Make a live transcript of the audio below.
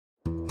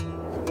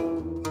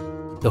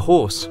The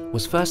horse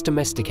was first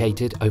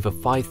domesticated over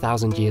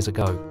 5,000 years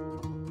ago.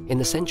 In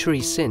the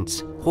centuries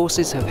since,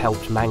 horses have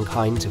helped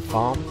mankind to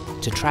farm,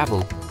 to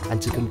travel,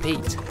 and to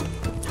compete.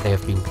 They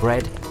have been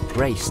bred,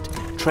 raced,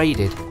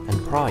 traded,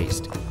 and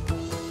prized.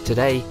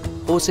 Today,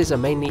 horses are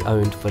mainly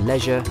owned for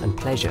leisure and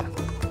pleasure,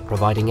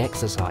 providing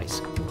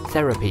exercise,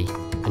 therapy,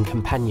 and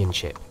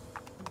companionship.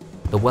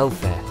 The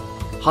welfare,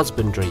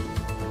 husbandry,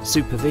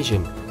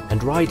 supervision,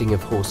 and riding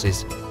of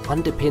horses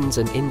underpins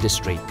an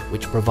industry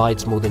which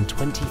provides more than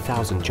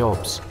 20,000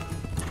 jobs.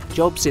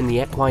 Jobs in the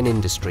equine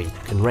industry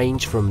can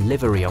range from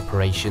livery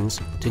operations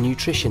to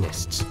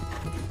nutritionists,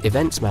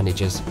 events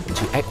managers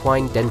to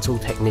equine dental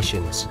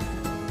technicians.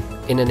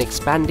 In an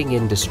expanding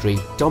industry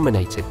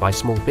dominated by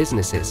small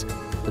businesses,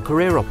 the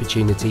career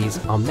opportunities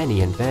are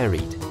many and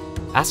varied.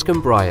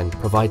 Askham Bryan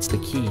provides the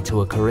key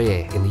to a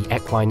career in the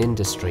equine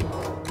industry,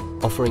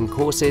 offering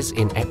courses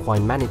in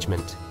equine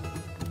management,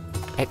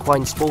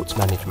 equine sports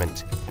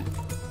management,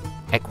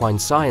 equine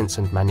science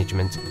and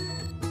management,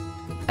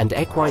 and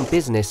equine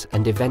business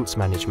and events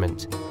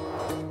management.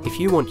 If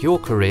you want your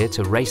career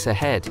to race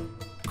ahead,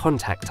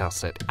 contact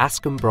us at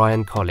Askham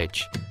Bryan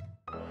College.